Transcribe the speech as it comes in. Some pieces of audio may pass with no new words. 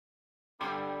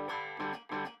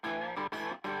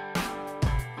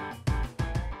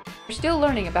We're still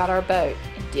learning about our boat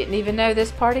and didn't even know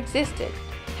this part existed.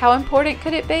 How important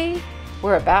could it be?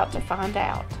 We're about to find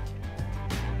out.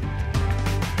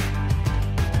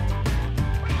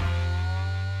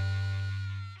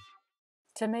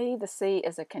 To me, the sea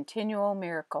is a continual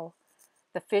miracle.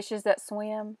 The fishes that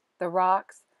swim, the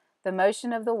rocks, the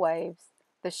motion of the waves,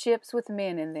 the ships with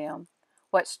men in them.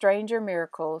 What stranger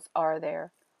miracles are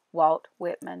there? Walt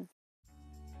Whitman.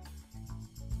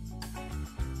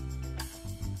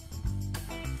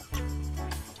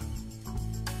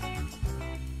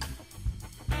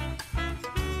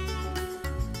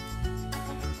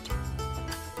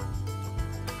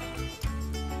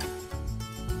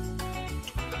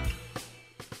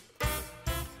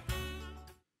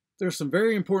 There are some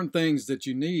very important things that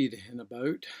you need in a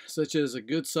boat, such as a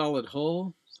good solid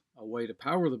hull, a way to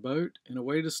power the boat, and a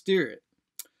way to steer it.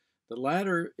 The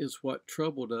latter is what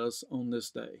troubled us on this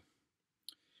day.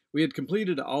 We had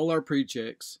completed all our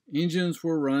pre-checks, engines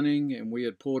were running, and we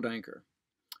had pulled anchor.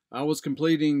 I was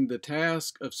completing the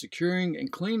task of securing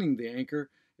and cleaning the anchor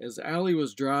as Allie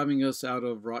was driving us out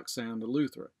of Rock Sound,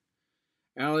 Eleuthera.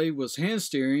 Allie was hand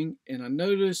steering, and I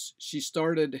noticed she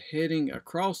started heading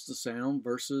across the sound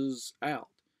versus out.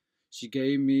 She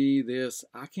gave me this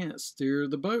 "I can't steer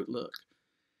the boat" look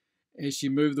as she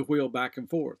moved the wheel back and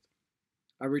forth.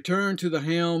 I returned to the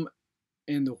helm,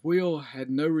 and the wheel had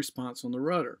no response on the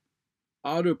rudder.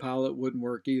 Autopilot wouldn't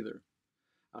work either.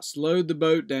 I slowed the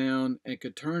boat down and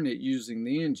could turn it using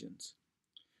the engines.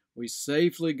 We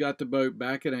safely got the boat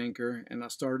back at anchor, and I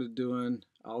started doing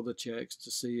all the checks to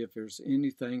see if there's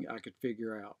anything I could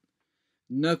figure out.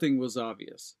 Nothing was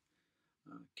obvious.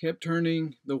 I kept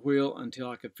turning the wheel until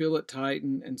I could feel it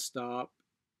tighten and stop,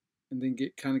 and then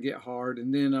get hard,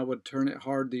 and then I would turn it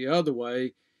hard the other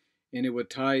way, and it would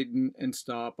tighten and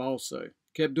stop also.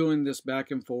 Kept doing this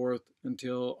back and forth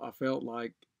until I felt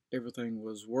like everything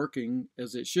was working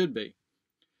as it should be.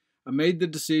 I made the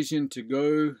decision to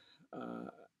go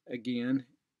again,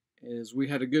 as we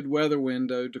had a good weather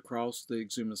window to cross the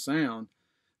Exuma Sound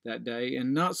that day,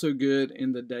 and not so good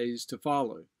in the days to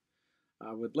follow.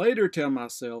 I would later tell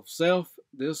myself,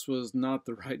 this was not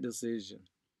the right decision.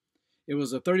 It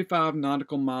was a 35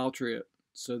 nautical mile trip,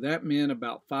 so that meant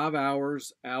about 5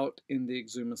 hours out in the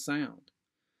Exuma Sound.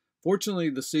 Fortunately,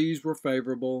 the seas were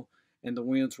favorable and the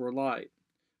winds were light,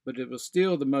 but it was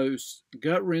still the most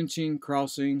gut-wrenching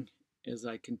crossing as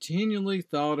I continually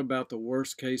thought about the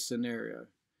worst-case scenario.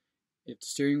 If the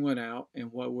steering went out,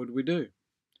 and what would we do?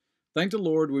 Thank the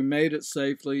Lord we made it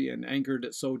safely and anchored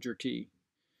at Soldier Cay.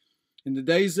 In the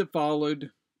days that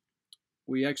followed,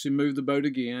 we actually moved the boat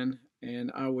again,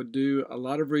 and I would do a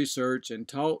lot of research and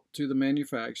talk to the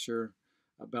manufacturer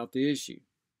about the issue.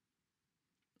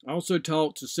 I also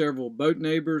talked to several boat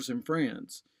neighbors and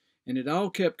friends, and it all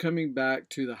kept coming back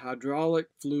to the hydraulic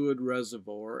fluid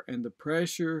reservoir and the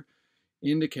pressure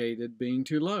indicated being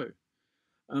too low.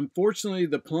 Unfortunately,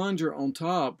 the plunger on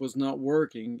top was not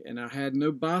working, and I had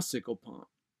no bicycle pump.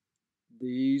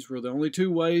 These were the only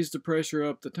two ways to pressure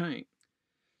up the tank.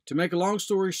 To make a long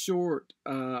story short,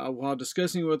 while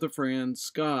discussing with a friend,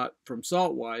 Scott from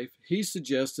Salt Wife, he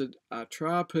suggested I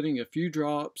try putting a few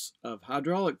drops of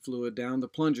hydraulic fluid down the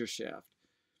plunger shaft.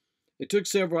 It took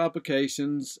several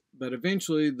applications, but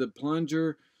eventually the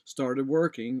plunger started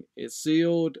working, it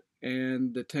sealed,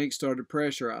 and the tank started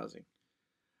pressurizing.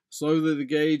 Slowly the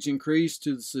gauge increased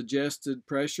to the suggested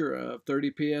pressure of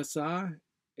 30 psi,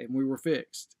 and we were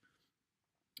fixed.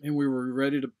 And we were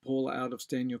ready to pull out of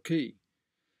Soldier Cay.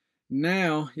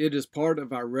 Now it is part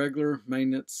of our regular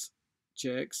maintenance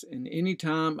checks, and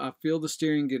anytime I feel the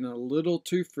steering getting a little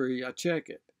too free, I check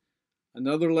it.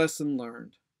 Another lesson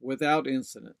learned, without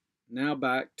incident. Now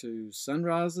back to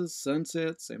sunrises,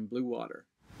 sunsets, and blue water.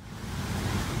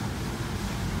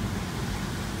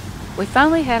 We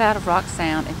finally head out of Rock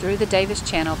Sound and through the Davis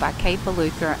Channel by Cape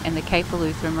Eleuthera and the Cape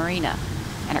Eleuthera Marina,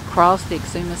 and across the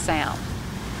Exuma Sound.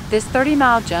 This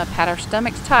 30-mile jump had our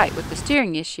stomachs tight with the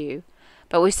steering issue,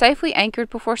 but we safely anchored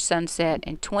before sunset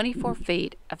in 24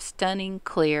 feet of stunning,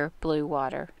 clear blue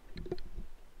water.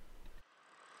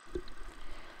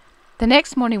 The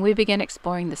next morning we began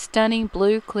exploring the stunning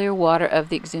blue, clear water of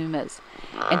the Exumas,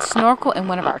 and snorkel in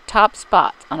one of our top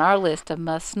spots on our list of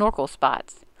must snorkel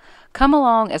spots. Come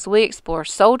along as we explore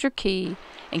Soldier Cay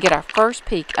and get our first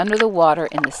peek under the water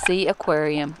in the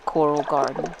Seaquarium Coral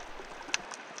Garden.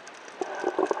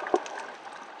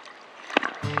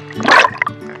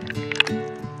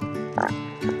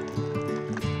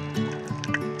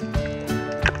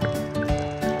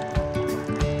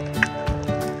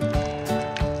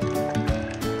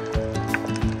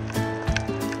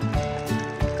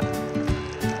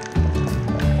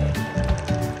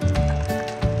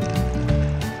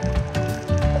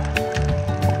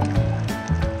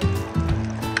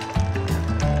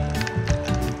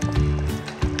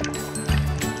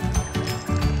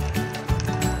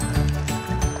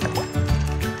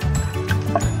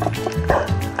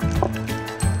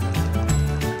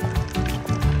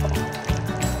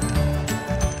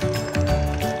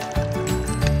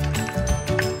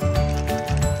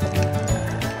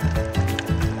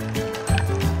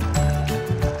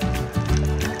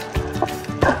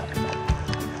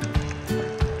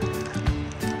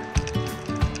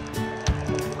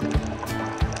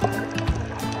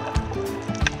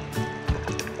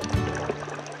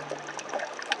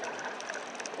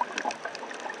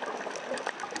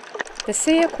 The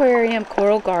Seaquarium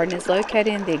Coral Garden is located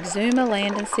in the Exuma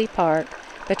Land and Sea Park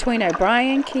between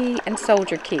O'Brien Cay and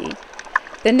Soldier Cay.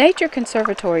 The Nature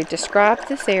Conservatory described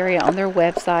this area on their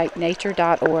website,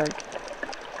 nature.org.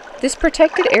 This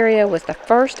protected area was the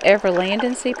first ever land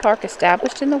and sea park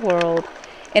established in the world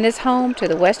and is home to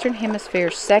the Western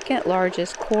Hemisphere's second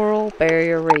largest coral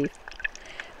barrier reef.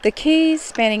 The Keys,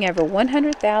 spanning over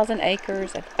 100,000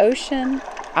 acres of ocean,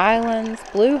 islands,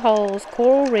 blue holes,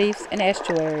 coral reefs, and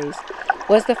estuaries,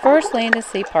 was the first land and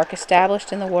sea park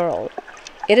established in the world.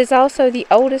 It is also the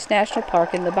oldest national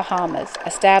park in the Bahamas,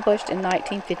 established in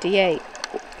 1958.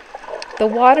 The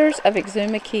waters of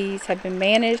Exuma Keys have been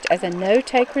managed as a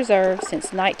no-take reserve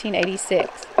since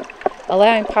 1986,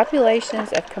 allowing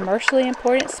populations of commercially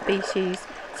important species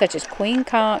such as queen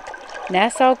conch,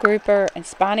 Nassau grouper, and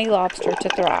spiny lobster to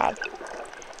thrive.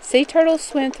 Sea turtles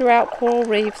swim throughout coral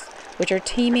reefs, which are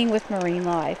teeming with marine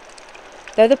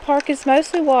life. Though the park is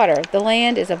mostly water, the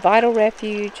land is a vital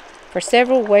refuge for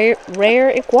several rare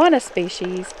iguana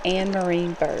species and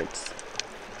marine birds.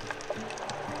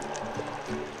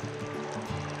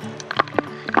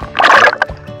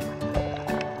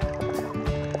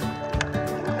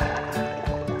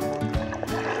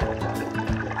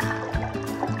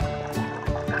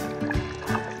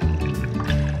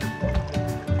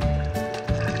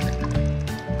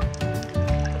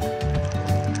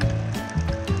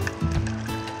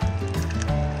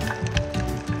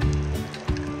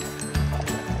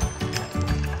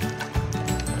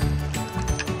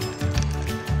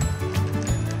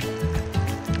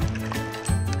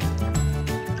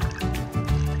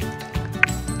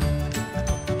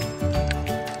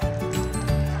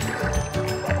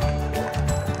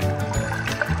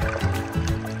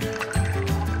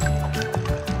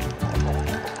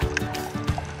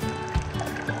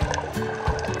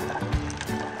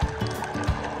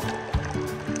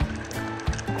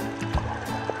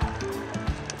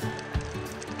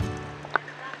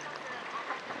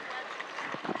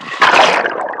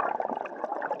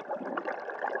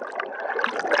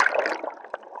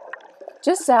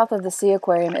 Just south of the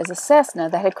Seaquarium is a Cessna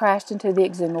that had crashed into the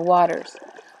Exuma Waters.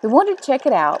 We wanted to check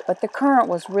it out, but the current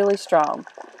was really strong,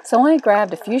 so only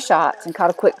grabbed a few shots and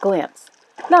caught a quick glimpse.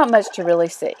 Not much to really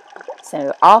see,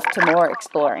 so off to more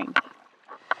exploring.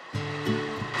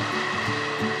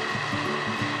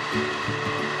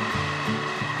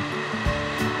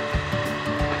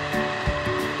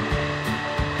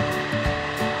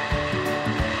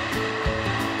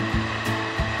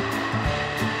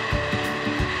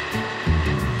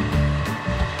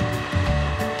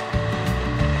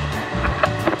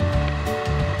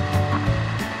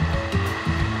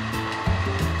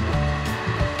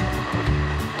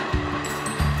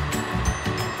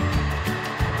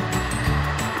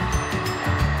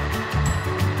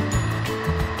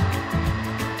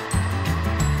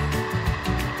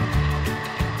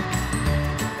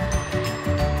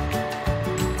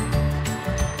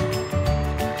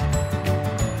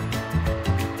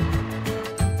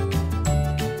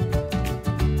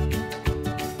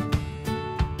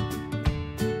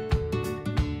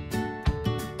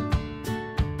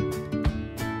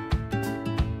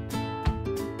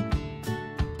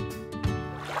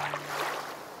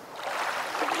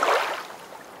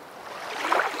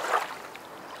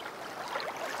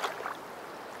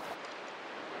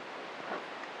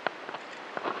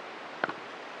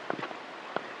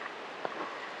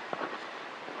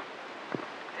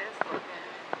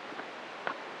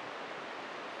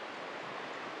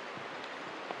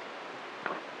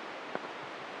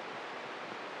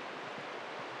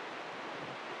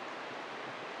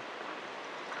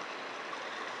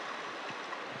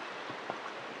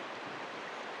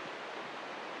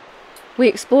 We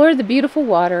explored the beautiful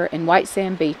water and white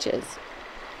sand beaches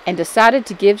and decided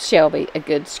to give Shelby a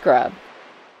good scrub.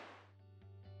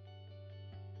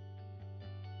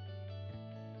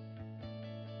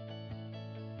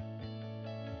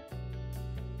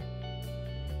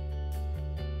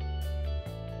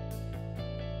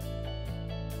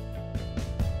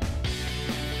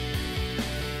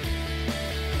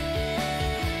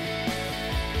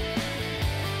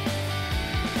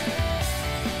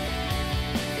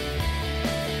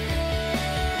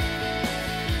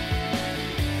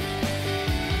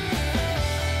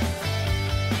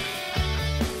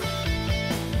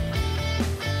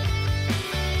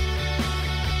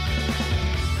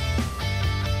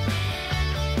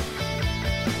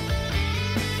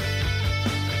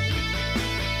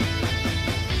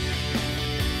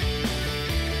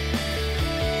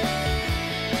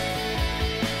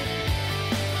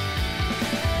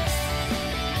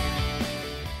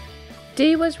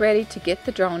 Dee was ready to get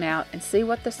the drone out and see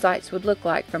what the sights would look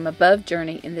like from above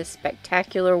Journey in this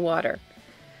spectacular water.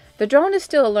 The drone is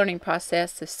still a learning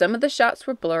process, so some of the shots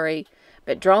were blurry,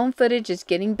 but drone footage is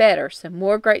getting better, so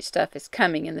more great stuff is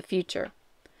coming in the future.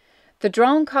 The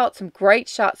drone caught some great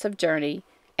shots of Journey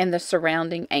and the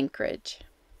surrounding anchorage.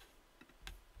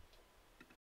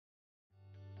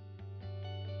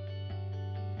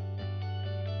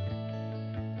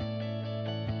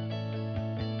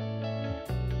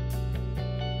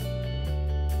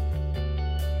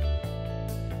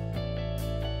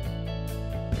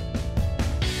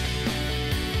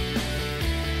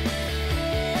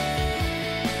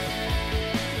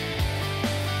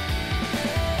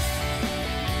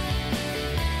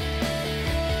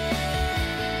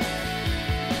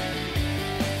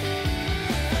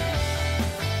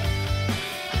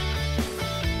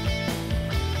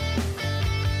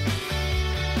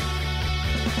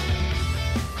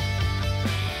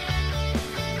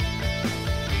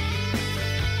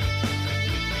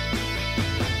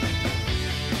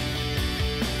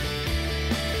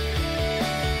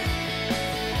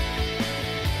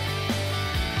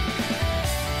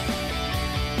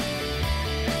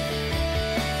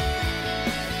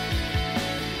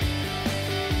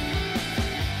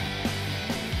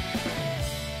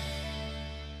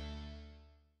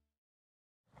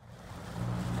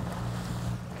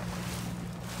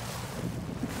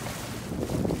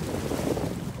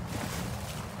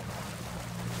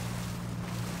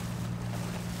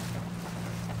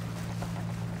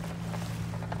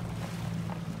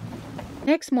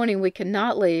 Next morning we could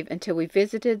not leave until we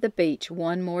visited the beach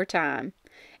one more time,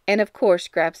 and of course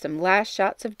grabbed some last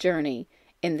shots of Journey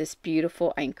in this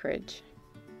beautiful anchorage.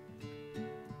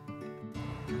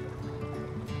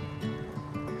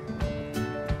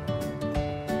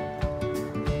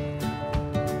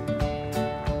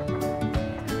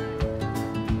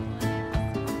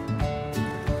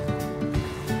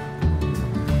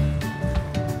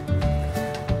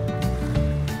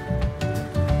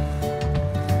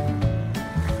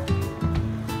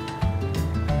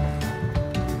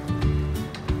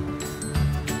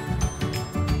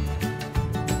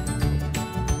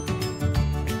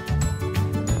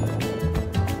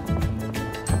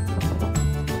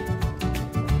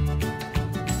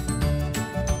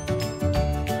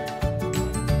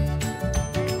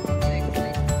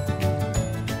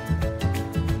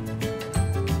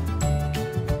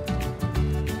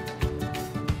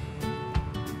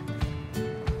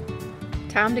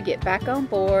 Time to get back on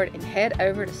board and head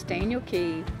over to Soldier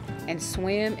Cay and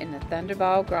swim in the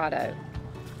Thunderball Grotto.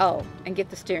 Oh, and get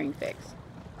the steering fixed.